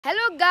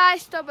Hello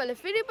guys, तपाईहरुलाई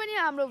फेरि पनि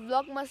हाम्रो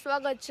भ्लगमा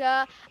स्वागत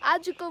छ।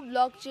 आजको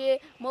भ्लग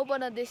चाहिँ म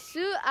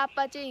बनाउँदैछु,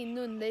 आपा चाहिँ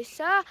हिँड्नु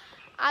हुँदैछ।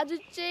 आज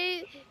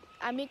चाहिँ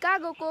हामी कहाँ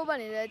गएको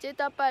भनेर चाहिँ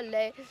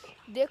तपाईहरुलाई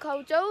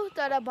देखाउँछौ,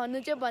 तर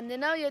भन्नु चाहिँ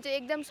भन्दैनौ। यो चाहिँ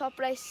एकदम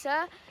सरप्राइज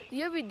छ।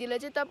 यो भिडियोलाई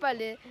चाहिँ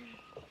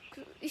तपाईहरुले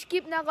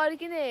स्किप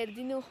नगरिकन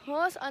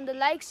हेरिदिनुहोस्, अन्त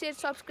लाइक शेयर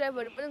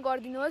सब्स्क्राइबहरु पनि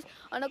गरिदिनुहोस्।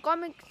 अनि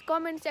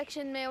कमेन्ट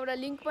सेक्सनमा एउटा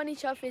लिंक पनि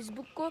छ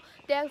फेसबुकको,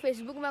 त्यहाँ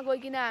फेसबुकमा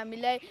गइकिन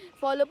हामीलाई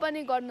फलो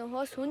पनि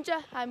गर्नुहोस्। हुन्छ,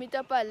 हामी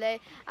तपाईहरुलाई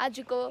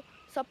आजको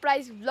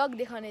सरप्राइज भ्लग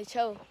देखाउने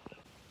छौं।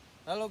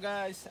 हेलो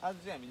गाइस, आज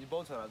चाहिँ हामी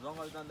बहुत छोरा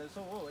जंगल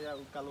जाँदैछौं हो। यहाँ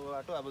उकालो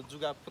बाटो अब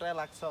जुगा पुरा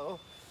लाग्छ हो।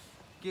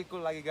 के को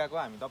लागि गएको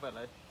हामी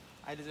तपाईहरुलाई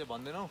अहिले चाहिँ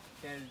भन्दैनौ,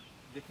 त्यहाँ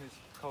देख्न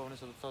देखाउने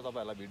छ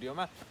तपाईहरुलाई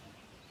भिडियोमा।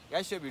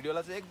 गाइस, यो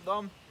भिडियोलाई चाहिँ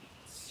एकदम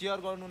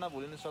शेयर गर्नु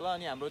नभुल्नुस् होला,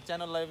 अनि हाम्रो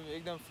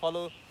च्यानललाई एकदम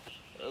फलो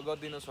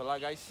गरिदिनुस् होला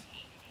गाइस।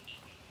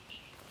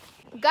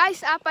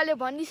 गाइस, आपाले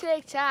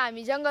भनिसकेको छ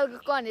हामी जंगल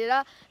गएको भनेर,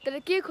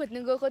 तर के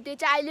खोज्नु गएको त्यो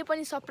चाहिँ अहिले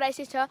पनि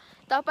सरप्राइजै छ।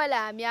 तपाईलाई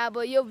हामी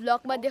अब यो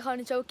भ्लगमा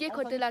देखाउने छौं के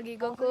खोज्नु लागि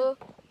गएको।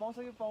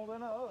 पाउँछ कि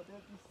पाउँदैन हो, त्यो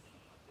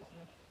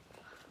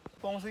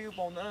पाउँछ कि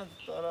पाउँदैन,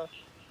 तर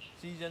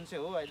सिजन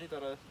चाहिँ हो अहिले,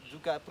 तर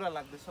जुका पुरा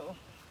लाग्दैछ हो।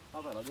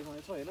 तपाईहरुलाई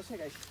देखाउने छ, हेर्नुस् है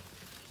गाइस।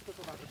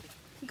 यस्तो बाटो छ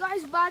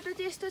गाइस, बाटो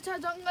चाहिँ यस्तो छ,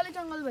 जंगलै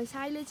जंगल भइस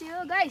अहिले चाहिँ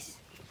हो गाइस।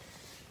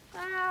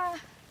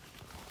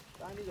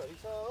 पानी झरी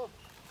छ हो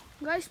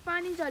गाइस,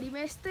 पानी झरीमा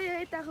यस्तै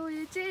हो यताको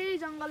यो चाहिँ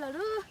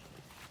जंगलहरु।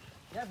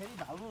 यहाँ फेरि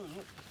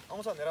भालुहरु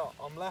आउँछ भनेर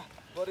हमला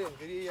गर्यो भने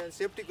फेरि यहाँ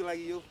सेफ्टीको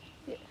लागि यो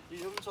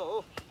पनि छ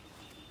हो।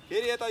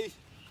 फेरि यता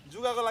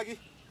जुगाको लागि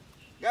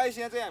गाइस,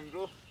 यहाँ चाहिँ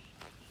हाम्रो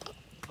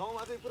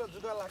गाउँमा चाहिँ पुरा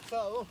जुगा लाग्छ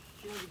हो,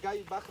 किनकि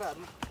गाई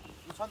बाख्राहरू छ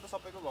नि त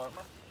सबैको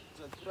घरमा,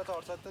 पुरा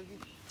चढ्छ त कि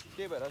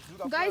त्यही भएर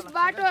जुगा। गाइस,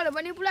 बाटोहरु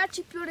पनि पुरा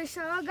चिप्लो रहेछ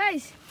हो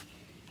गाइस।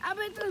 अब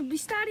यता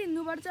बिस्तारै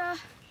हिँड्नुपर्छ।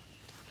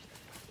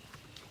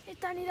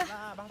 यतानिर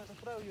बाटो त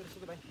पुरा उयो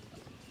रहेछ भाइ।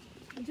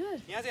 हजुर,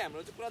 यहाँ चाहिँ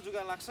हाम्रो चाहिँ पुरा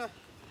जुगा लाग्छ,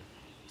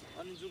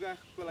 अनि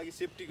जुगाको लागि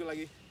सेफ्टीको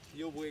लागि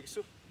यो बोकेको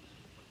छु।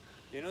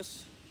 हेर्नुहोस्,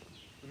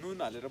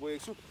 नुन हालेर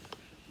बोकेको छु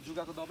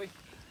जुगाको दबाई।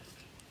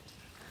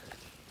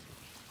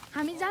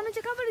 हामी जानु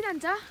चाहिँ कहाँबाट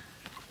जान्छ?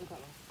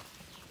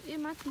 ए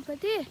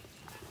माथिपट्टि।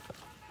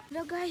 र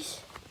गाइस,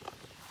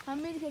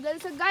 हामी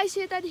खेल्दैछ गाइस।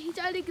 यतादेखि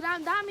चाहिँ अलिक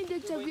दामी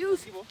देख्छ भ्यूज,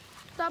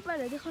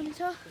 तपाईहरुलाई देखाउने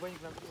छ।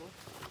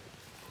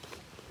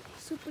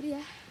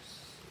 सुप्रिया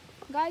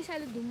गाइस,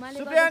 अहिले धुम्माले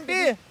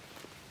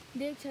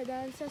देख्छ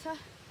जान्छ छ।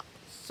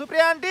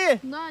 सुप्रिया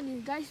आन्टी न नि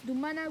गाइस,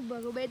 धुम्मा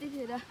नभएको भए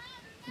त्यतिखेर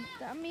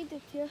दामी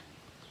देख्थ्यो।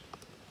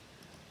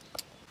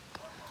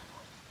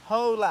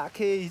 हौ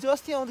लाखे, हिजो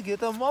अस्ति आउँदाखेरि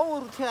त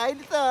माउहरू थियो,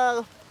 अहिले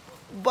त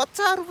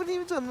बच्चाहरू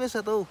पनि जन्मेछ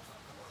त हौ।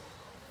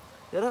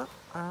 हेर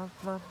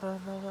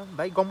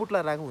भाइ, गम्बुट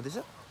लगाएर आएको हुँदैछ।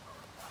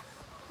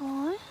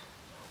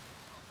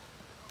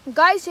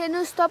 गाइस,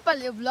 हेर्नुहोस्,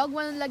 तपाईहरुले भ्लग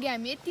बनाउन लागि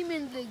हामी यति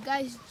मिहिनेत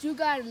गाइस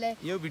जुगाहरुलाई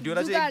यो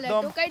भिडियोलाई चाहिँ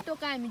एकदम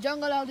टोकाइ हामी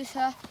जंगल आउँदैछ,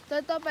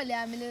 तर तपाईहरुले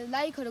हामीले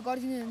लाइकहरु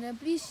गरिदिनु हुँदैन।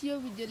 प्लिज यो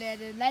भिडियोलाई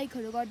हेरेर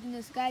लाइकहरु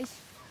गरिदिनुस् गाइस।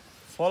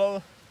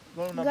 फलो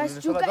गर्नु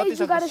नभुल्नुस् होला, जति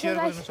सक्दो शेयर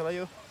गर्नुस् होला।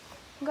 यो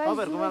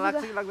तपाईहरुकोमा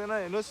लाग्छ कि लाग्दैन?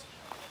 हेर्नुस्,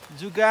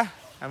 जुगा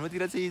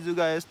हाम्रोतिर चाहिँ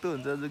जुगा यस्तो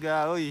हुन्छ। जुगा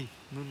ओइ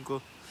नुनको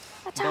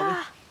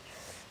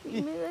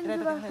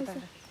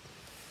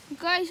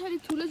गाइस,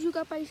 अलिक ठुलो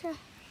जुगा पाइछ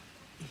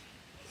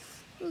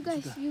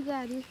गाइस।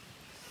 जुगाहरु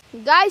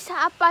गाइस,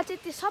 आपा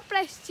चाहिँ त्यो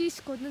सरप्राइज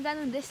चिज खोज्नु जानु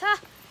हुँदैछ।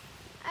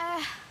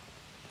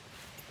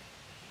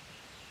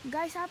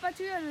 गाइस, आपा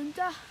चाहिँ हुनुहुन्छ,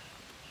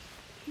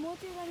 म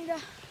चाहिँ यहाँनिर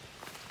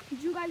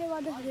जुगाले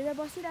गर्दा हेरेर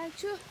बसिरहेको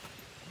छु।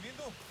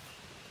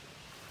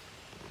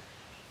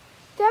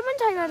 त्यहाँ पनि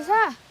छैन रहेछ।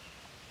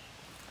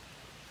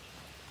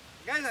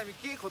 गाइस, हामी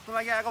के खोज्नु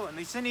लागि आएको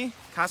भन्दै छ नि,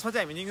 खासमा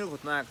चाहिँ हामी निङ्गो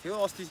खोज्नु आएको थियो।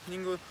 अस्ति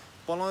निङ्गो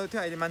पलाउँदै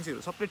थियो, अहिले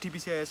मान्छेहरू सबले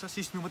टिपिसकेको छ।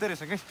 सिस्नु मात्रै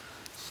रहेछ क्या।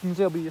 सिस्नु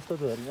चाहिँ अब यस्तो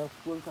झरीमा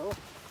पोल्छ हो।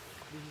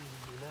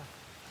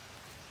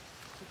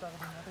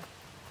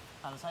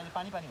 अहिले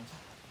पानी पानी हुन्छ।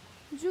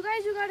 जुगा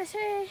रहेछ।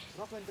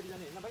 रकल्यान्डपट्टि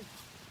जाने होइन भाइ?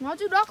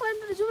 हजुर,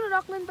 रकल्यान्डपट्टि जाउँ न,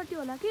 रकल्यान्डपट्टि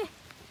होला कि।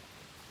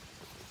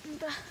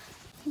 अन्त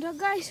र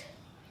गाइस,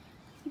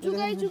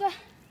 जुगा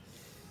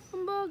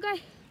अम्बो गाई,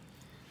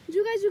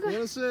 जुगा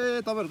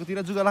हेर्नुहोस्,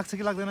 तपाईँहरूकोतिर जुगा लाग्छ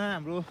कि लाग्दैन?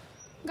 हाम्रो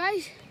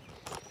गाइस,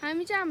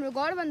 हामी चाहिँ हाम्रो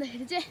घर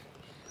भन्दाखेरि चाहिँ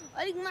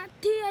अलिक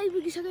माथि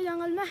आइपुगिसक्यो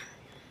जङ्गलमा।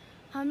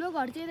 हाम्रो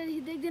घर चाहिँ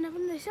यतादेखि देख्दैन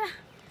पनि रहेछ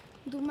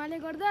धुम्माले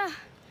गर्दा।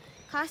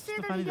 खास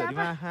चाहिँ पानी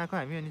झरीमा आएको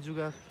हामी, अनि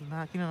जुगा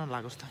किन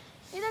नलागोस् त?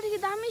 यतादेखि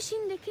दामी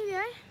सिन देख्थ्यो नि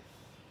है।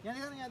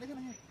 यहाँ देख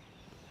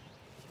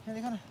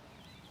न।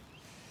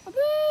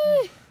 अबे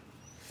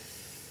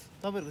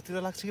तपाईँहरूकोतिर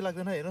लाग्छ कि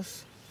लाग्दैन? हेर्नुहोस्,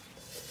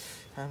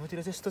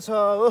 हाम्रोतिर चाहिँ यस्तो छ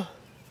हो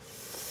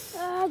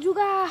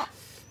जुगा।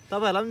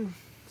 तपाईँहरूलाई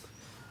पनि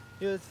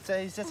यो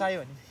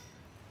चाहियो भने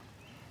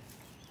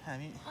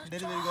हामी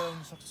डेलिभरी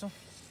गराउन सक्छौँ,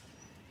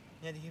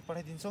 यहाँदेखि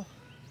पठाइदिन्छौँ।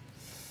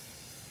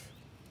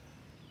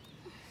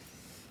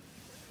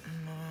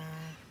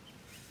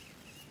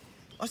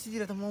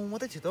 अस्तितिर त माउ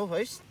मात्रै थियो त हौ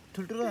है,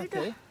 ठुल्ठुलो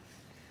लाग्थ्यो है।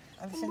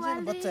 अहिले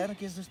सानो बच्चा हेर,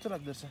 केस जस्तो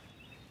लाग्दो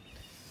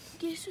रहेछ।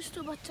 केस जस्तो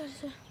बच्चा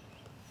रहेछ।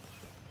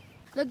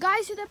 र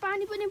गाइस, यता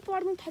पानी पनि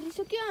पर्नु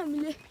थालिसक्यो।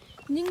 हामीले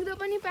निङ्ग्रो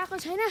पनि पाएको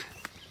छैन।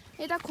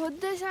 यता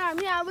खोज्दैछ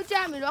हामी। अब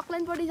चाहिँ हामी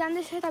रकलाइनपट्टि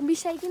जाँदैछ यता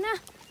बिसाइकन।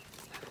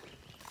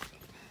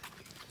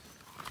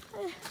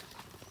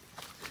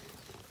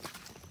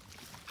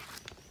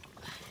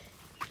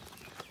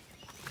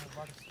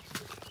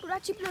 पुरा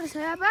चिप्लो रहेछ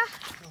अब।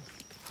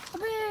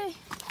 अबे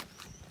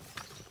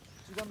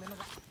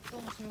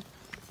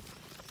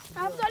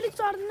अब त अलिक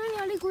चढ्दैन नि,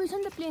 अलिक गएछ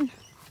नि त प्लेन।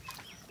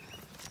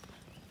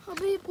 अब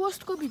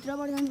पोस्टको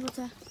भित्रबाट जानुपर्छ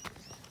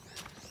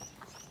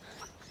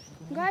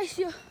गाइस।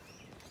 यो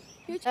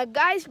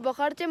गाइस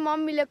भर्खर चाहिँ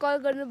मम्मीले कल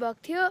गर्नुभएको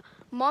थियो।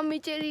 मम्मी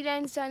चाहिँ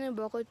रिलायन्स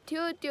जानुभएको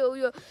थियो त्यो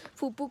उयो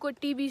फुपूको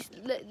टिभी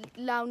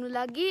लाउनु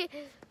लागि।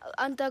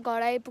 अन्त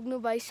घर आइपुग्नु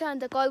भएछ।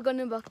 अन्त कल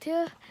गर्नुभएको थियो।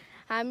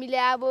 हामीले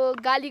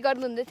अब गाली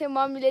गर्नुहुँदै थियो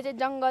मम्मीले चाहिँ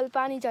जङ्गल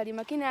पानी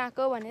झरीमा किन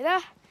आएको भनेर।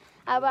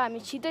 अब हामी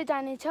छिटै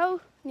जानेछौँ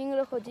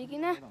निङ्ग्रो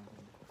खोजिकन।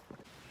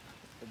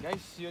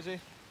 गाइस यो चाहिँ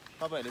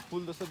तपाईँहरूले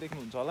पुल जस्तो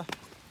देख्नुहुन्छ होला।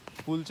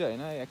 पुल चाहिँ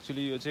होइन,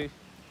 एक्चुअली यो चाहिँ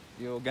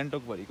यो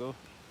गान्तोकभरिको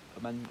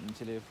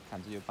मान्छेले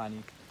खान्छ यो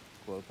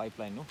पानीको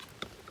पाइपलाइन हो।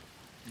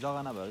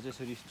 जग्गा नभएर चाहिँ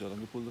यसरी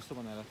झोलङ्गी पुल जस्तो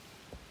बनाएर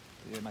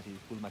यो माथि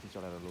पुलमाथि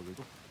चढाएर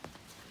लगेको।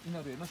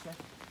 यिनीहरू हेर्नुहोस् न,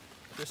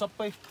 यो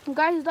सबै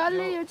गाइस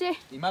डल्लै यो चाहिँ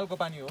हिमालको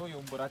पानी हो। यो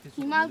राति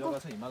जग्गा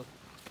छ हिमाल,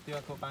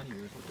 त्यहाँको पानी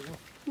हो सबैको।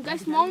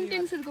 गाइस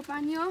माउन्टेन्सहरूको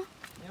पानी हो।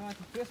 यहाँ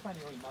माथि फ्रेस पानी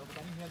हो हिमालको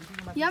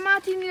पानी। यहाँ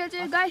माथिनिर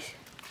चाहिँ गाइस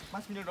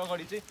 5 मिनट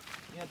अगाडि चाहिँ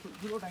यहाँ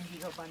ठुलो ट्याङ्की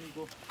छ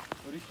पानीको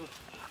रिसोर्स।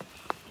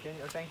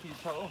 त्यहाँनिर ट्याङ्की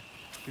छ हो,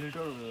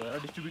 फिल्टर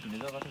डिस्ट्रिब्युट हुने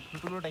जग्गा छ।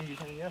 ठुलो ट्याङ्की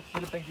छ यहाँ,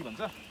 सेल्फ ट्याङ्की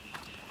भन्छ।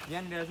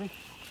 यहाँनिर चाहिँ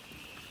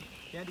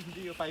त्यहाँदेखि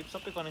चाहिँ यो पाइप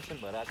सबै कनेक्सन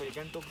भएर आएको। यो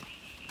गान्तोक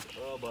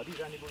भरि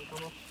जाने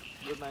बोलसम्म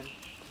यो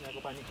यहाँको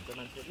पानी खान्छ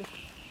मान्छेहरूले।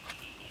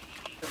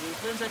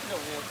 प्लेन साइडतिर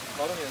हुने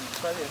घर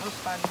हेर्नुहोस्,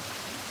 पानी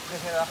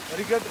देखेर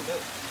रिग्रेट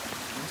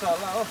हुन्छ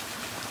होला हो। यो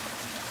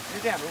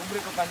चाहिँ हाम्रो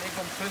उम्रेको पानी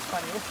एकदम फ्रेस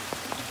पानी हो।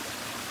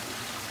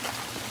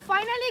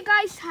 फाइनली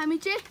गाइस हामी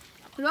चाहिँ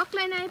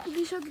रकलाइन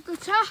आइपुगिसकेको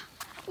छ।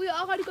 उयो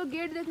अगाडिको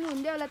गेट देख्नु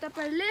हुँदै होला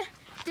तपाईँहरूले।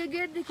 त्यो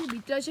गेटदेखि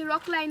भित्र चाहिँ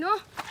रकलाइन हो।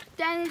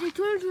 त्यहाँनिर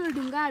ठुल्ठुलो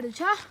ढुङ्गाहरू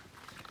छ,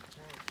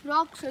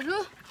 रक्सहरू।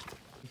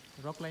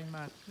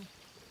 रकलाइनमा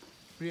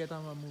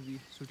प्रियतमा मुभी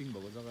सुटिङ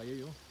भएको जग्गा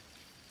यही हो।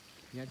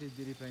 यहाँ चाहिँ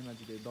डेरी प्राइममा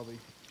चाहिँ दबाई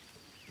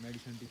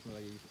मेडिसिन टिप्नु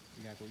लागि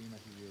गएको। यी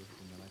माथि यो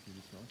ढुङ्गा माथि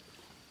बिचमा हो।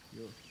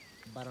 यो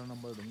 12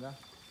 नम्बर ढुङ्गा,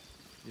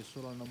 यो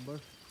 16 नम्बर,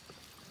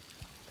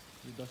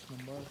 यो 10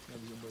 नम्बर।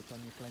 त्यहाँदेखि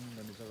चढ्ने क्लाइम्बिङ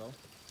गर्ने जग्गा हो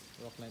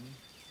रक क्लाइम्बिङ।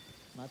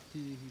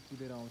 माथिदेखि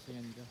कुदेर आउँछ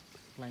यहाँनिर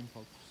क्लाइम्ब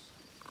फक्स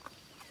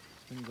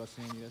पनि गर्छ।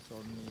 यहाँनिर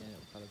चढ्ने, यहाँ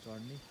उकालो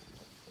चढ्ने।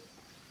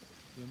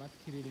 यो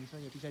माथि रेलिङ छ।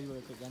 यो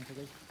पछाडिबाट जान्छ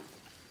गाइस।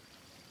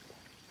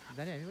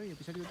 जाने हामी यो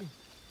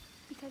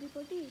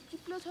पछाडिपट्टि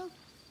चिप्लो छ।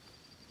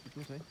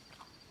 चिप्लो छ है।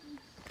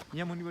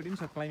 यहाँ मुनिपट्टि पनि छ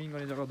क्लाइम्बिङ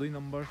गर्ने जग्गा। 2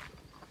 नम्बर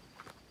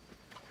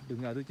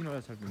ढुङ्गा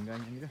 2-3वटा छ ढुङ्गा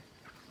यहाँनिर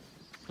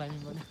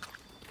क्लाइम्बिङ गर्ने।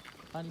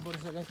 पानी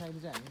पर्छ गाइस अहिले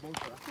चाहिँ हामी बहुत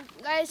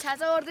गाइस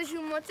छाता गर्दैछु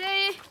म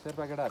चाहिँ।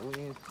 शेर्पा केटाहरू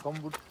यहाँ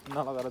कम्बुट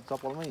नलगाएर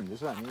चप्पलमै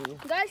हिँड्दैछौँ हामी।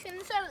 गाइस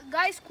हेर्नुहोस्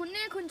गाइस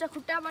खुन्ने खुन छ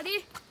खुट्टाभरि।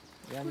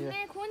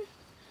 खुन्ने खुन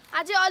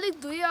अझै अलिक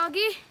धुयो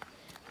अघि।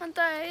 अन्त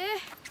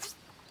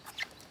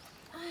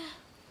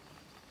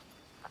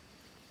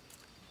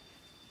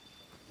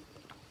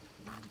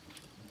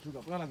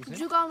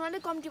जुगाउनु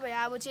अलिक कम्ती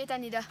भयो अब चाहिँ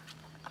यतानिर।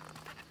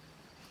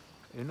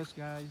 हेर्नुहोस्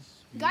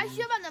गाइस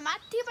योभन्दा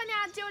माथि पनि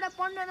आज एउटा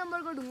 15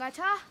 नम्बरको ढुङ्गा छ।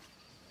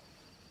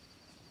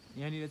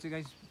 यहाँनिर चाहिँ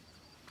गाइस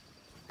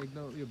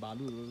एकदम यो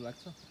भालुहरू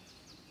लाग्छ।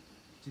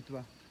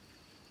 चितुवा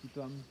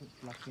पनि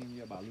लाग्छ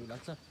यहाँनिर, भालु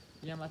लाग्छ।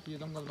 यहाँ माथि यो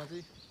जङ्गलमा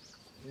चाहिँ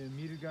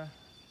मिर्गा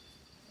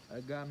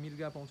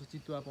पाउँछ,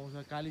 चितुवा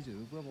पाउँछ,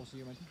 कालिजहरू पुरा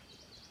पाउँछ यो माथि।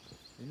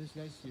 हेर्नुहोस्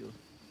गाइस यो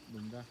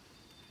ढुङ्गा।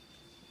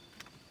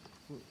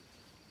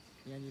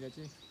 यहाँनिर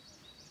चाहिँ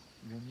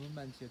घुम्नु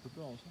मान्छे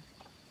थुप्रो आउँछ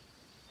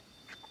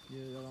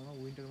यो जग्गामा।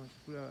 विन्टरमा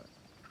चाहिँ पुरा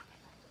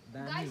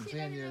दामी हुन्छ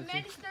यहाँनिर चाहिँ।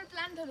 मेडिसिनल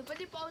प्लान्टहरू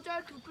पनि पाउँछ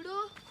थुप्रो।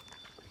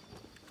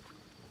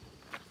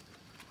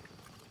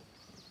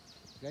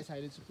 गाइस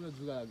अहिले चाहिँ पुरा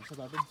जुगा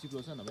सफा पनि चिप्लो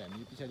छ। नभए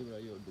हामी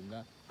पछाडिबाट यो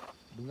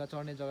ढुङ्गा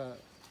चढ्ने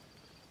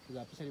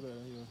जग्गा पछाडिबाट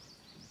यो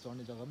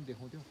चढ्ने जग्गा पनि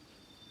देखाउँथ्यो।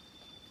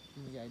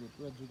 किनकि अहिले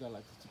पुरा जुगा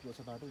लाग्छ, चिप्लो छ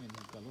बाटो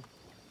यहाँनिर उकालो।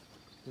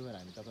 त्यो भएर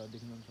हामी तपाईँलाई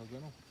देख्न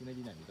सक्दैनौँ। कुनै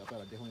दिन हामी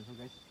तपाईँहरूलाई देखाउनेछौँ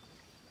गाइस।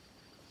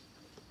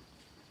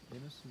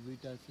 हेर्नुहोस्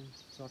दुईवटा चाहिँ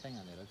चट्याङ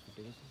हालेर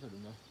छुटेको छ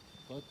ढुङ्गा।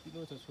 कतिको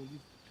छ छोरी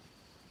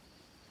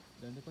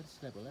झन्डै कति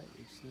स्ल्याब होला?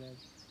 1 slab,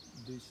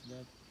 2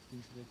 slab,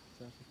 3 slab,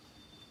 4 slab,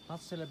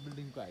 5 slab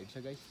बिल्डिङको height छ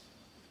गाइस।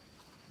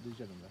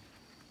 2टा ढुङ्गा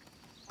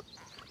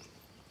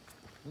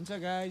हुन्छ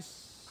गाइस।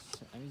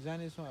 हामी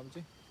जानेछौँ अब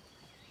चाहिँ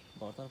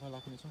घरतर्फ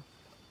लाग्नेछौँ।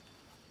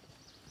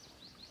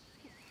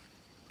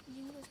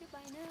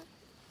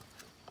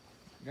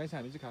 गाइस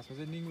हामी चाहिँ खासमा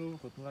चाहिँ निङ्ग्रो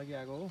खोज्नु लागि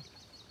आएको हो।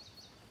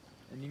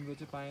 निङ्ग्रो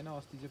चाहिँ पाएन।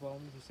 अस्ति चाहिँ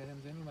पलाउनु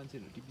सानो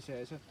मान्छेहरू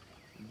टिपिसकेको छ।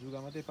 जुगा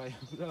मात्रै पायो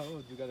पुरा हो।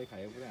 जुगाले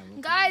खायो पुरा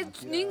हाम्रो। गाइस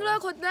निङ्ग्रो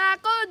खोज्नु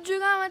आएको,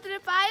 जुगा मात्रै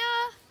पायो।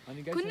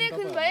 खुन्ने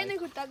खुन भयो नि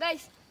खुट्टा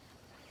गाइस।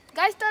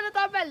 गाइस तर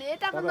तपाईँहरूले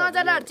यताको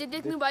नजाराहरू चाहिँ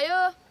देख्नुभयो।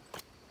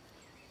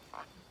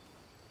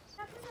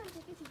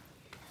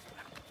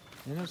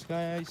 हेर्नुहोस्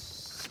गाइस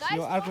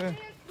यो अर्को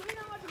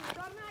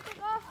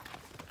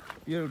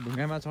यो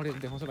ढुङ्गामा चढेर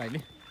देखाउँछ भाइले।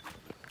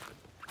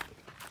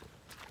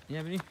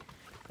 यहाँ पनि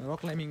रक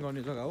क्लाइम्बिङ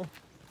गर्ने जग्गा हो।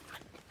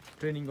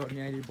 ट्रेनिङ गर्ने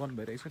अहिले बन्द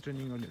भइरहेको छ,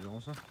 ट्रेनिङ गर्नेहरू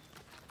आउँछ।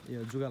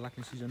 यो जुगा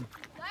लाग्ने सिजन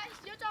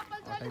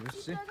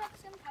हटाएपछि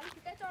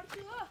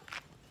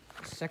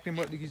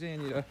सेप्टेम्बरदेखि चाहिँ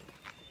यहाँनिर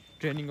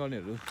ट्रेनिङ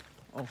गर्नेहरू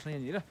आउँछ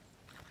यहाँनिर।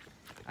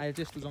 अहिले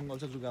चाहिँ यस्तो जङ्गल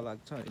छ, जुगा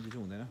लाग्छ, अहिले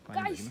चाहिँ हुँदैन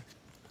पानीमा।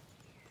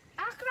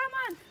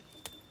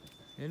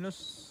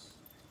 हेर्नुहोस्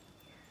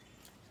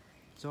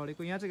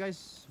चढेको। यहाँ चाहिँ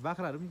गाइस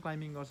बाख्राहरू पनि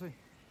क्लाइम्बिङ गर्छ है।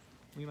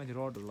 उयो माथि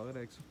रडहरू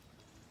लगाइरहेको छु।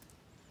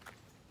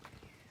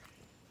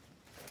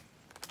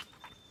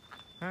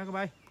 कहाँको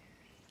भाइ?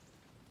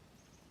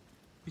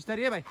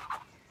 बिस्तारै है भाइ।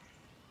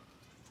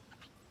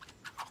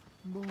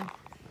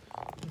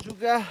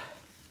 जुगा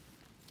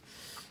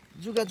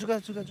जुगा जुगा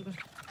जुगा जुगा।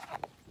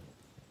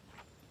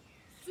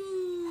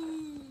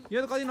 यो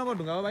त कति नम्बर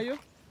ढुङ्गा हो भाइ? यो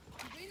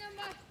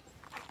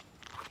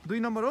 2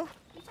 नम्बर हो।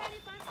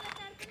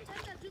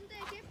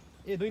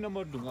 ए 2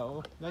 नम्बर ढुङ्गा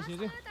हो गाइस। यो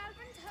चाहिँ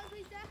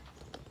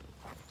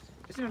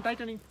यसरी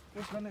टाइटनिङ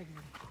प्रेस गर्न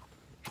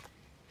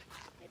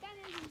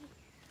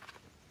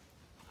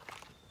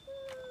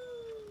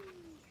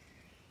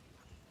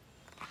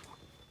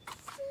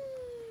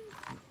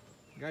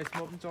गाइस।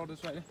 म पनि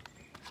चढ्दैछु अहिले।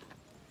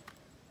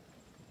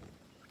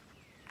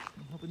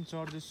 म पनि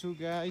चढ्दैछु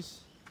गाइस।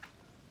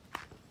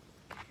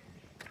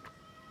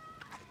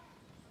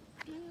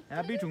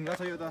 ह्याप्पी ढुङ्गा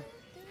छ यो त,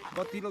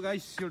 कतिलो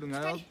गाइस। यो ढुङ्गा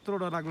यत्रो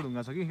डरलाग्दो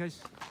ढुङ्गा छ कि गाइस।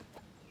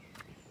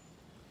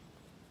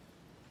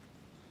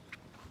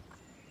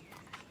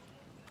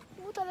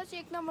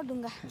 एक नम्बर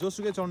ढुङ्गा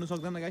जोसुकै चढ्नु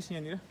सक्दैन गाइस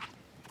यहाँनिर।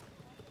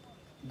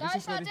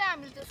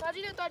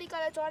 सजिलो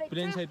तरिकाले चढेको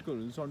प्लेन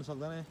साइडकोहरू चढ्नु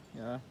सक्दैन।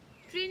 यहाँ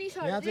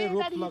यहाँ चाहिँ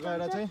रोप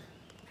लगाएर चाहिँ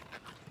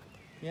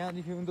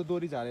यहाँदेखि उन्त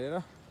दोरी झारेर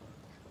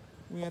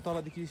यहाँ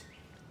तलदेखि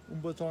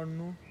उँभो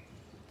चढ्नु,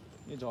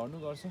 यहाँ झर्नु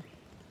गर्छ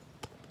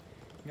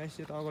गाइस।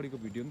 यो त अगाडिको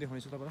भिडियो पनि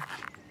देखाउनेछु तपाईँलाई।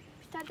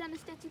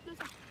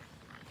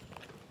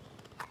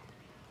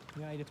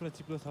 यहाँ अहिले पुरा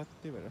चिप्लो छ,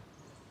 त्यही भएर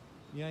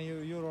यहाँ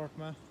यो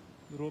रडमा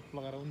रोप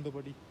लगाएर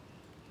उँधोपट्टि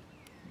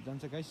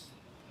जान्छ गाइस।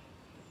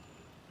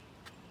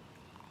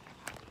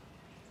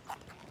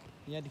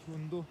 यहाँदेखि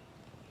उँधो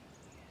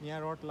यहाँ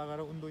रड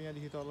लगाएर उँधो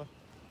यहाँदेखि तल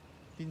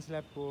 3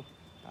 स्ल्याबको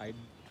हाइट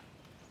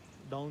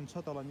डाउन छ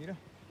तलनिर।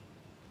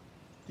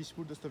 30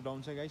 फुट जस्तो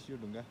डाउन छ गाइस यो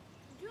ढुङ्गा।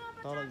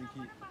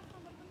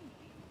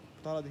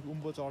 तलदेखि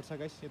उँभो चढ्छ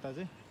गाइस। यता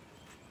चाहिँ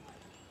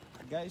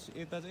गाइस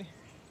यता चाहिँ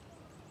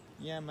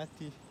यहाँ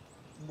माथि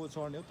उँभो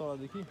चढ्ने हो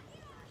तलदेखि।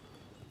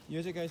 यो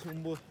चाहिँ गाइस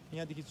उँभो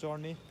यहाँदेखि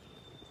चढ्ने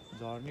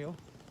झर्ने हो।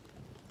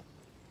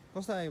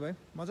 कस्तो आयो भाइ?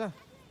 मजा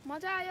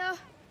आयो।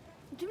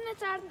 जाउँ न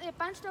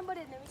 5 नम्बर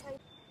हेर्ने बित्थामा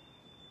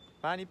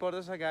पानी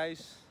पर्दैछ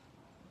गाइस।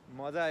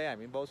 मजा आयो।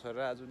 हामी बाउ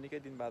छोरा आज निकै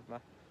दिन बादमा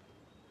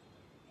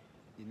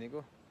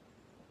हिँडेको।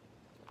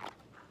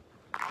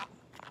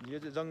 यो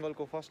चाहिँ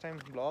जङ्गलको फर्स्ट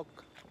टाइम भ्लग।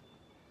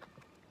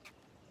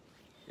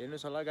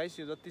 हेर्नुहोस् होला गाइस।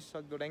 यो जति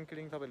सक्दो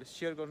ऱ्याङ्किङ तपाईँले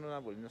सेयर गर्नु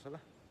नभुल्नुहोस्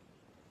होला।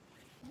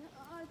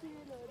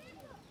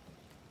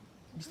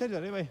 बिस्तारै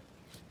झरे भाइ।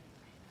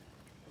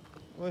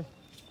 ओइ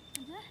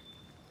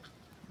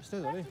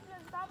बिस्तारै झरे।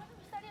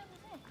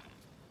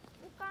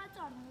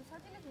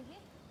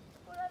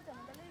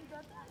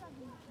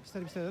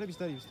 बिस्तारै बिस्तारै झरे।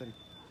 बिस्तारै बिस्तारै।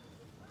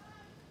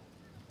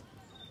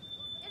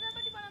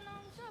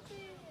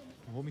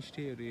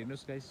 होमस्टेहरू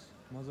हेर्नुहोस् गाइस,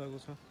 मजाको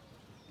छ।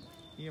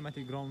 यहाँ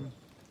माथि ग्राउन्ड,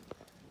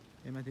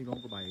 यहाँ माथि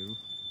गाउँको भाइहरू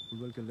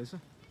फुटबल खेल्दैछ।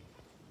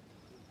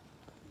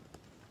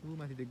 ऊ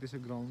माथि देख्दैछ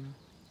ग्राउन्ड।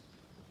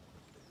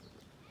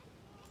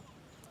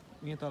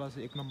 यहाँ तल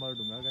चाहिँ 1 नम्बर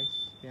ढुङ्गा गाइस।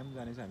 त्यहाँ पनि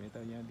जानेछ हामी। यता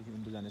यहाँदेखि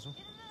उँधो जानेछौँ।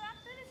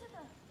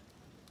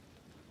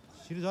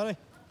 सिधै झरे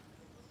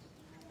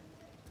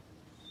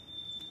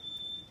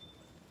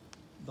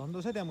धन्दो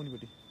छ त्यहाँ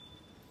मुनिपट्टि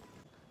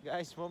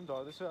गाइस। म पनि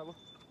झर्दैछु अब।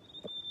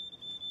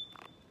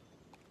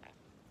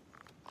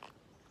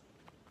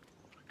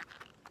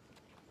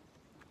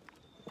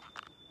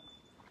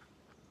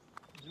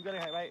 जुगाले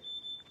खायो भाइ,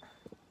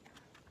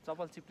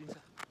 चप्पल चिप्लिन्छ।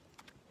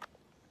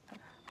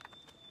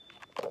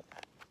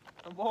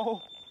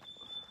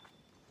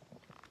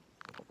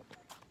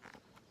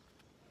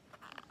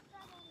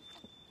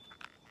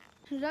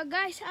 र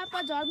गाइस आपा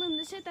झर्नु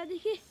हुँदैछ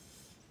यतादेखि।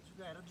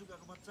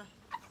 जुगाको बच्चा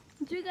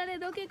जुगाले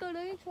रोकेको छ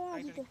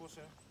आज त।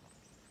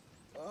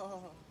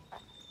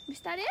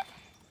 बिस्तारै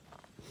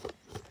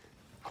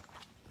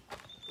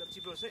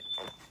चिप्लो छ।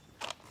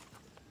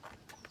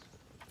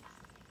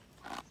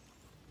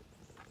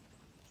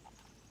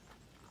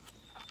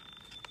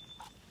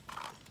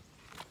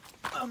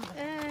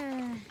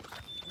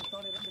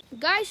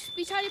 गाइस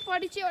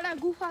पछाडिपट्टि चाहिँ एउटा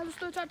गुफा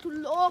जस्तो छ,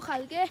 ठुलो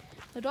खालके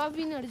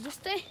रबिनहरू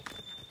जस्तै,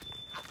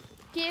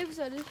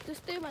 केभ्सहरू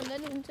जस्तै भन्दा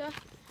नि हुन्छ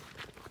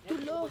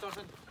ठुलो।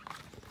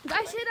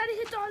 गाइस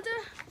यतादेखि चढ्छ,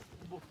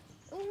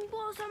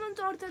 उँभोसम्म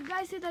चढ्छ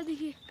गाइस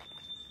यतादेखि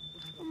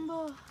उँभो।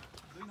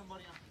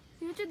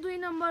 यो चाहिँ 2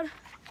 नम्बर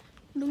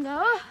ढुङ्गा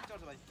हो।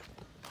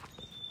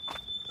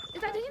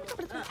 यतादेखि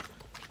पनि चढ्छ।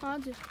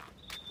 हजुर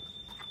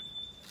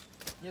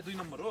यहाँ 2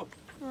 नम्बर हो।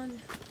 हजुर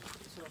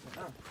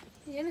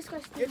हेर्नुस्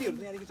कस्तो केटीहरू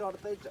त यहाँदेखि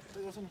चढ्दै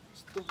चढ्दै गर्छ नि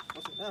यस्तो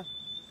बस्छ हैन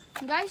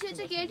गाइस यो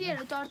चाहिँ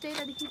केटीहरू चढ्छ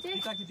यतादेखि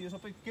चाहिँ केटी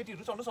सब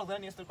केटीहरू चढ्नु सक्दैन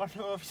नि यस्तो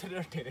कन्ट्रोल अफिसर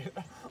ठेरेर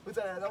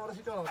उचालेर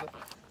जबरजस्ती चढाउँछ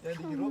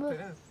यहाँदेखि रोप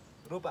हैन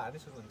रोप हार्ने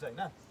सुरु हुन्छ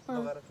हैन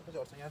लगाएर सबै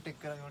चढ्छ यहाँ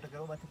टेकेर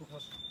माथि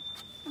पुग्नुहोस्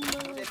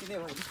त्यति नै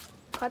हो नि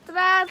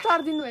खतरा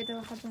चढ्दिनु भयो त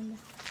खतरा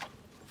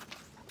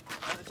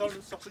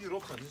चढ्नु सक्छ कि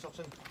रोप छन्नु सक्छ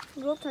नि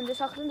रोप छन् चाहिँ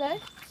सक्छ नि त है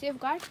सेफ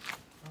गार्ड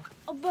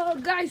अब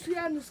गाइस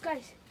हेर्नुस्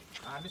गाइस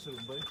हार्ने सुरु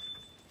हुन्छ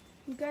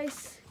गाइस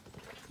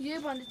यो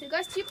भन्दै थियो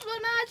गाइस चिप्लो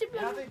न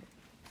चिप्लो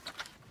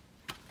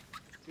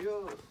यो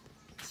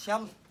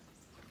स्याल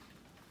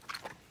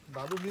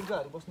भालु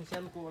मिर्गाहरू बस्ने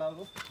स्यालको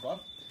एउटाको घर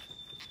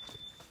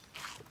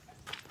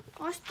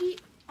अस्ति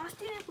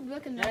नै फुटबल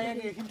खेल्न यहाँ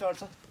एकछिन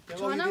चढ्छ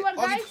 6 नम्बर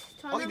गाइस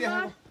 6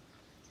 नम्बर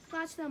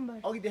 5 नम्बर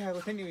अघि देखाएको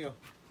थियो नि यो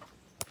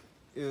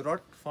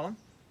रड फलम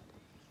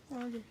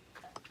हजुर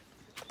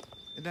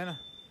यता हैन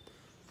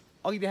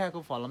अघि देखाएको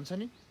फलम छ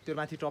नि त्यो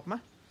माथि टपमा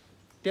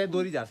त्यहाँ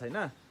दोरी झार्छ हैन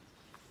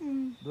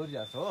दोरी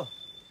झार्छ हो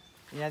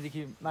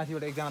यहाँदेखि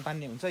माथिबाट एकजना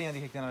तान्ने हुन्छ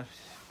यहाँदेखि एकजना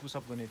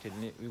पुसअप गर्ने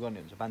ठेल्ने उयो गर्ने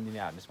हुन्छ बान्दिने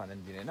हार्नेस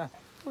बान्दिने दिने हैन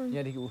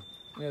यहाँदेखि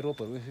उयो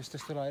रोपहरू यस्तो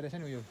यस्तो लगाइरहेछ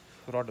नि उयो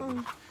रडहरू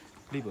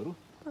क्लिपहरू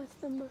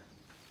 5 नम्बर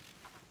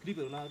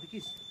क्लिपहरू लगाएको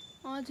किस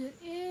हजुर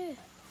ए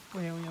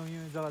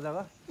उयो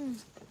जग्गा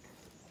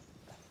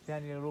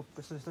त्यहाँनिर रोप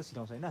यस्तो यस्तो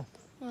छिराउँछ हैन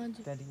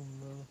हजुर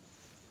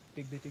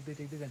त्यहाँदेखि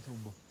टेक्दै जान्छ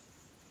उँभो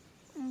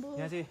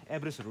यहाँ चाहिँ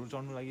एभरेस्टहरू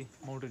चढ्नु लागि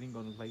माउन्टेनिङ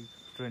गर्नुको लागि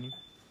ट्रेनिङ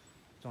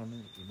चढ्नु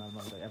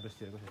हिमालमा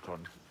एभरेस्टतिर कसरी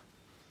चढ्नु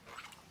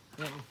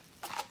यहाँ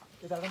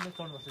यता पनि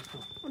चढ्नुपर्छ यस्तो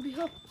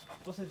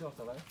कसरी चढ्छ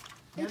होला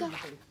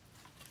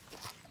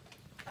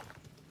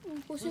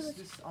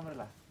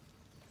अमरेला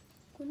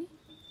कुनै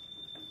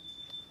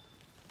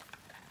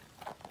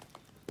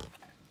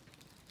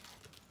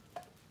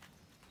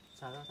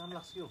सादा काम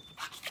लाग्छ यो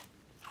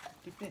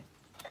टिप्ने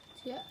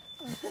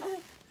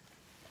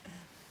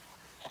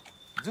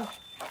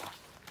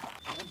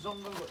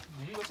जङ्गल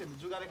घुमिबस्यो भने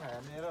जुगाले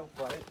खाएर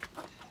भरे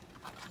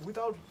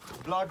विदाउट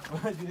ब्लड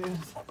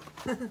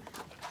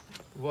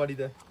बडी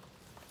त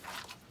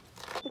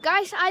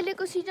गाइस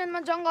अहिलेको सिजनमा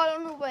जङ्गल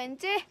आउनु भयो भने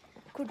चाहिँ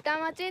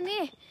खुट्टामा चाहिँ नि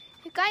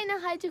काहीँ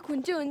नखाए चाहिँ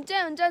खुन्चे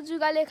हुन्छ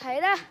जुगाले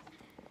खाएर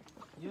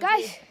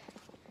गाइस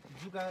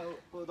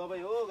जुगाको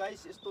दबाई हो गाइस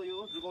यस्तो यो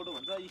जुगौटो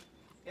भन्छ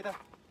यता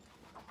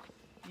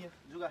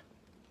जुगा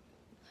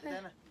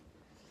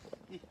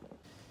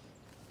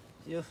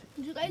यो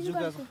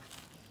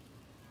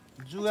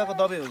जुगाको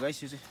दबाई हो गाइस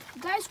यो चाहिँ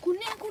गाइस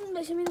खुन्ने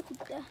खुन्दैछ मेरो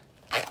खुट्टा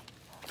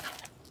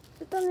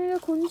यता मेरो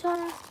खुन छ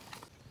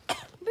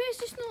बेस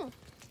सिस्नु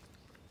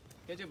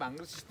यो चाहिँ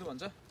भाङ्गो सिस्नु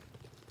भन्छ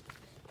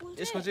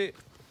यसको चाहिँ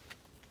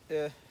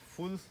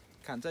फुल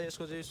खान्छ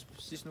यसको चाहिँ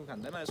सिस्नु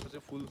खाँदैन यसको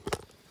चाहिँ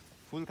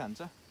फुल खान्छ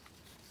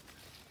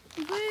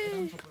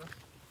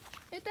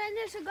यता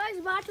यसो गाइस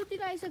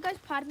बाटोतिर आइस गाइस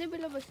फाट्ने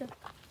बेला बस्छ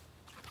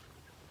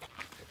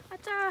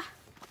अच्छा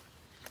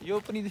यो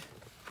पनि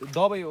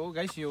दबाई हो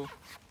गाइस यो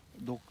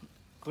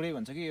ढोक्रे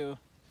भन्छ कि यो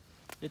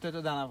यता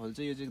दाना फुल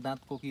चाहिँ यो चाहिँ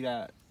दाँतको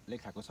किराले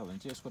खाएको छ भने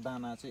चाहिँ यसको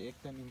दाना चाहिँ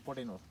एकदम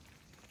इम्पोर्टेन्ट हो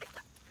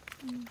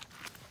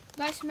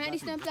गाइस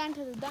मेडिसिनल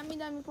प्लान्टहरू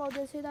दामी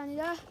पाउँदैछ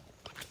त्यहाँनिर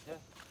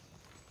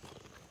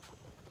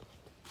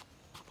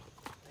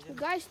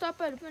गाइस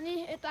तपाईँहरू पनि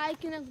यता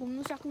आइकिन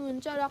घुम्नु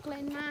सक्नुहुन्छ रक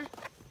लाइनमा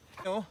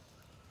हो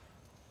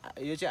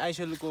यो चाहिँ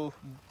आइसोलको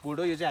बोट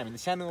हो यो चाहिँ हामीले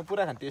सानोमा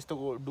पुरा खान्थ्यो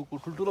यस्तोको डुकु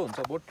ठुल्ठुलो हुन्छ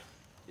बोट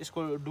यसको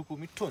डुकु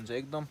मिठो हुन्छ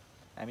एकदम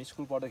हामी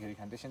स्कुल पढ्दाखेरि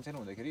खान्थ्यो सानो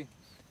हुँदाखेरि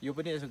यो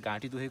पनि यसो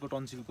घाँटी दुखेको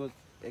टन्सिलको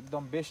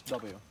एकदम बेस्ट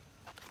दबाई हो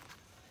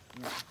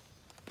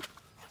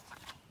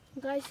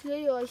गाइस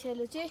यही हो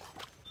आइसोलो चाहिँ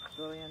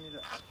तर यहाँनिर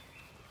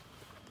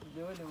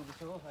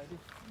ल्याउँदैछ हो अहिले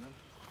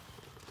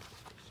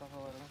सफा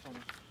गरेर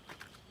समाउँछ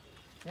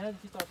यहाँ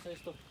चाहिँ चढ्छ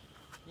यस्तो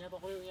यहाँ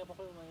पक्रियो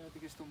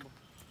यहाँदेखि यस्तो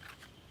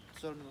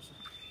चढ्नुपर्छ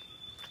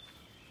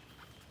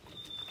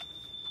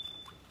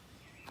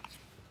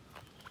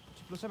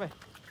चिप्लो छ भाइ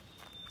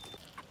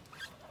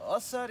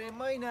असरे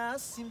महिना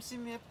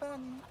सिमसिमे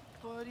पानी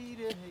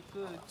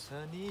परिरहेको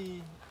छ नि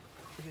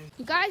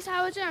गाइस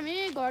अब चाहिँ हामी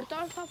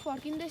घरतर्फ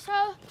फर्किँदैछ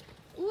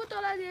ऊ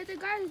तलतिर चाहिँ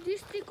गाइस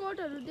डिस्ट्रिक्ट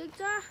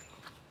देख्छ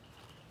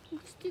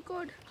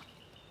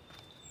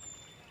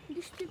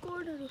डिस्ट्रिक्ट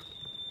कोडहरू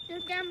यो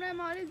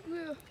क्यामेरामा अलिक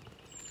उयो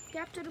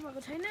क्याप्चर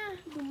भएको छैन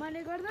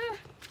धुम्माले गर्दा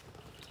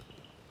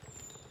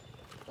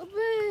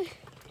अबे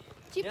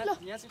चिप्लो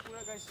यहाँ चाहिँ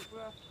पुरा गाइस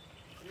पुरा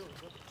यो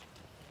हुन्छ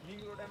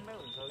निग्रो ड्याममै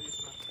हुन्छ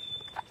यसमा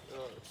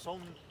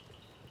साउन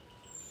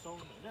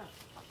होइन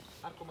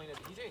अर्को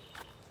महिनादेखि चाहिँ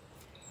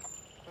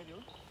कहिले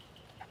हो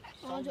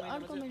हजुर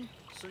अर्को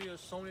महिना यो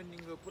साउने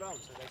निग्रो पुरा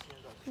हुन्छ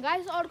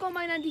गाइस अर्को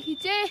महिनादेखि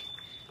चाहिँ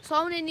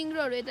साउने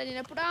निग्रोहरू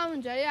यतानिर पुरा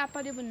हुन्छ अरे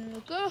आपाले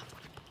भन्नुको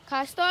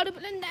खास त अरू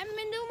पनि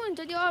दामी हुन्छ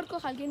त्यो अर्को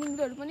खालको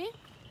निग्रोहरू पनि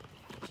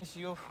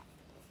यो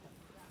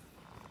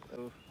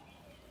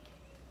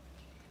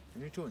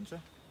मिठो हुन्छ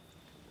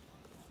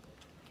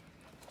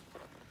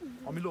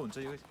अमिलो हुन्छ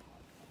यो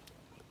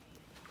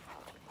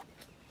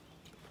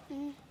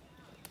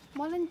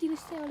मलाई नि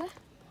दिनुहोस् त एउटा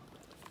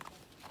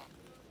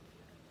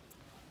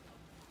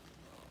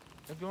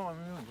एकदम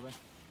अमिलो हुन्छ भाइ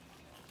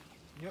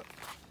यो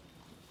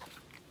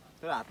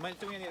तर हातमा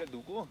चाहिँ यहाँनिर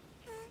धुको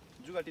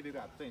जुगा टिपेको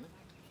हात चाहिँ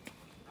होइन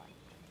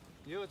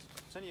यो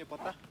छ नि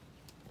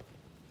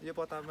यो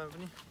पत्तामा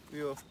पनि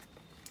उयो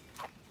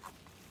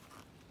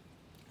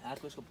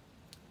अर्को यसको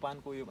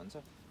पानको उयो भन्छ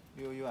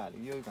यो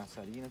हाल्यो यो घाँस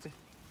हालिकन चाहिँ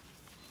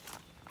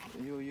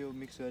यो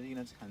मिक्स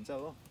गरिकन चाहिँ खान्छ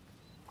हो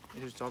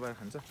यसरी चबाएर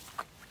खान्छ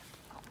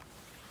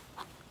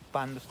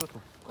पान जस्तो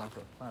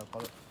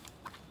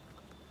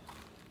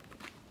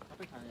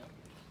सबै खाने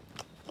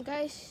हो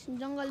गाइस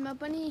जङ्गलमा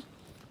पनि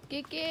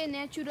के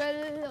नेचुरल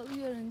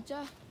उयो हुन्छ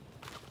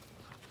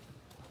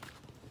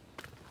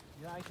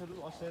यो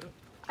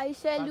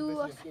आइसलु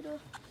असेरो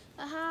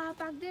आहा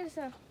पाक्दै रहेछ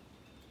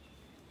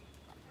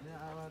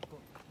आवाको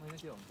मैले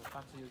त्यो हुन्छ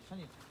पाक्छ यो छ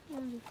नि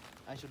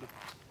आइसलु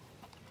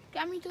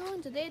क्या मिठो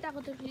हुन्छ त्यही यताको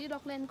त फेरि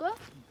रकल्यान्डको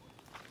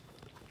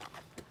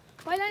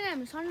पहिला नै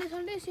हामी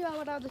सन्डे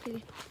सेवाबाट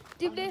आउँदाखेरि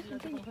टिप्दै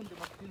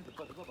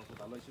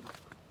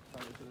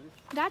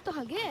रातो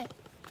खालके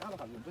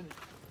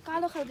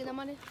कालो खालके त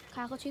मैले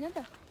खाएको छुइनँ त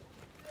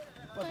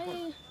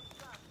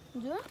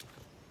जो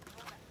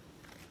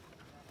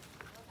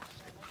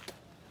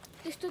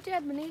त्यस्तो चाहिँ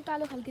याद भने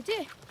कालो खालके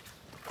चाहिँ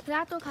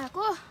रातो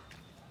खाएको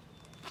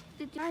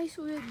त्यति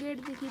उयो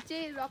गेटदेखि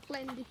चाहिँ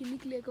रकल्यान्डदेखि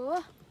निक्लेको हो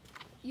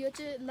यो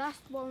चाहिँ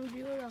लास्ट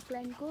बाउन्ड्री हो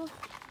रकल्यान्डको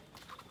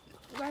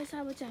गाइस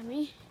अब चाहिँ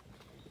हामी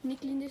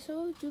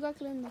निक्लिँदैछौँ जुगा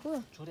खेल्नुको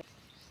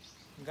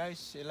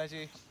गाइस यसलाई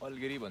चाहिँ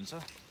अलगेरी भन्छ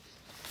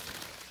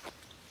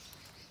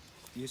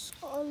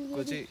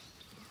यसको चाहिँ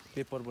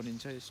पेपर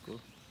बनिन्छ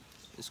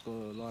यसको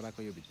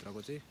लहराको यो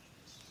भित्रको चाहिँ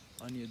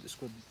अनि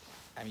यसको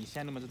हामी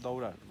सानोमा चाहिँ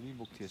दाउराहरू पनि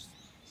बोक्थ्यो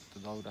त्यो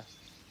दाउरा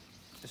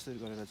यसरी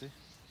गरेर चाहिँ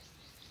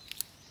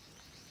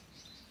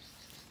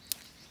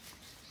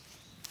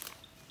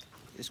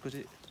यसको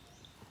चाहिँ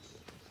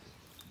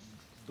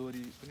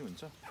डोरी पनि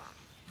हुन्छ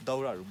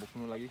दाउराहरू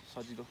बोक्नु लागि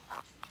सजिलो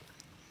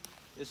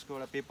यसको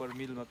एउटा पेपर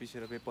मिलमा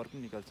पिसेर पेपर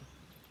पनि निकाल्छ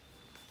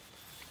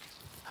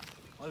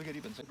अलगेरी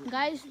भन्छ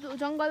गाइस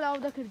जङ्गल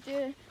आउँदाखेरि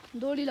चाहिँ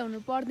डोरी लाउनु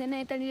पर्दैन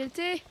यतानिर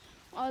चाहिँ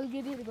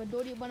अलगेरीहरूको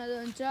डोरी बनाउँदा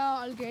हुन्छ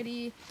अलगेरी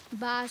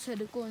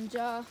बाँसहरूको हुन्छ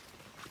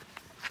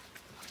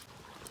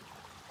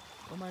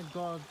ओ माय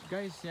गड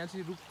गाइस यहाँ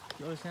चाहिँ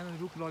एउटा सानो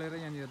रुख लडेर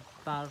यहाँनिर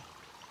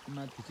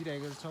तारमा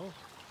खिचिरहेको छ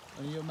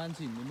अनि यो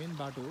मान्छे हिँड्ने मेन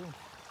बाटो हो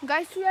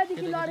गाइस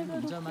सुयादेखि लडेको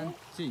हुन्छ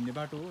मान्छे हिँड्ने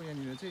बाटो हो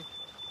यहाँनिर चाहिँ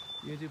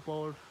यो चाहिँ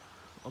पावर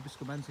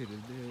अफिसको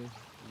मान्छेहरूले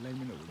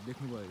लाइनमेनहरू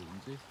देख्नुभयो भने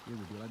चाहिँ यो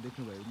भिडियोमा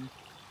देख्नुभयो भने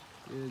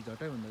यो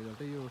झट्टैभन्दा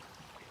झट्टै यो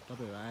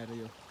तपाईँहरू आएर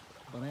यो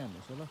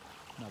बनाइहाल्नुहोस् ल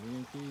नभए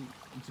यहाँ केही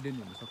इन्सिडेन्ट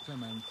हुनसक्छ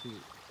मान्छे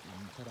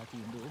हिँड्छ राति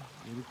हिँड्दो हो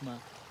यो रुखमा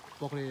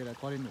पक्रेर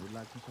करेन्टहरू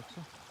लाग्न सक्छ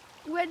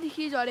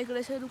उयोदेखि झरेको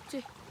रहेछ रुख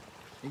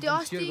चाहिँ त्यो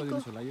अस्तिको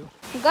होला यो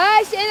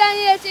गाइस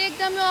यतानिर चाहिँ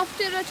एकदमै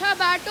अप्ठ्यारो छ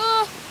बाटो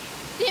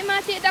त्यही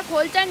माथि यता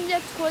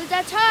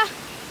खोल्चा छ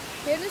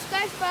हेर्नुहोस्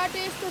गाइस बाटो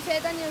यस्तो छ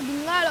यतानिर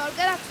ढुङ्गाहरू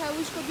हल्काइरहेको छ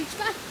उसको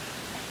बिचमा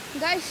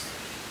गाइस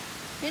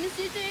हेर्नुहोस्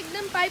यो चाहिँ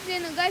एकदम पाइप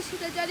छैन गाइस यो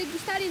चाहिँ अलिक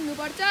बिस्तारै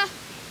हिँड्नुपर्छ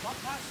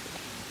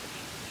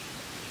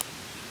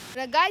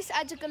र गाइस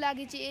आजको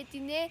लागि चाहिँ यति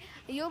नै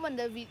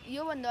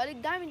योभन्दा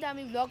अलिक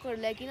दामी भ्लगहरू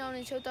ल्याइकन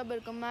आउनेछौँ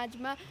तपाईँहरूको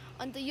माझमा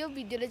अन्त यो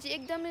भिडियोलाई चाहिँ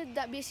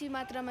एकदमै बेसी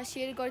मात्रामा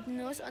सेयर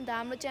गरिदिनुहोस् अन्त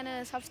हाम्रो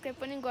च्यानललाई सब्सक्राइब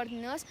पनि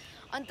गरिदिनुहोस्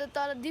अन्त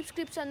तल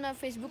डिस्क्रिप्सनमा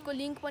फेसबुकको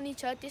लिङ्क पनि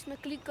छ त्यसमा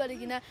क्लिक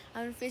गरिकन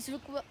हाम्रो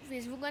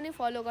फेसबुकमा नै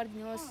फलो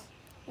गरिदिनुहोस्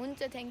हुन्छ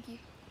thank you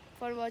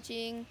for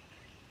watching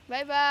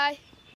by by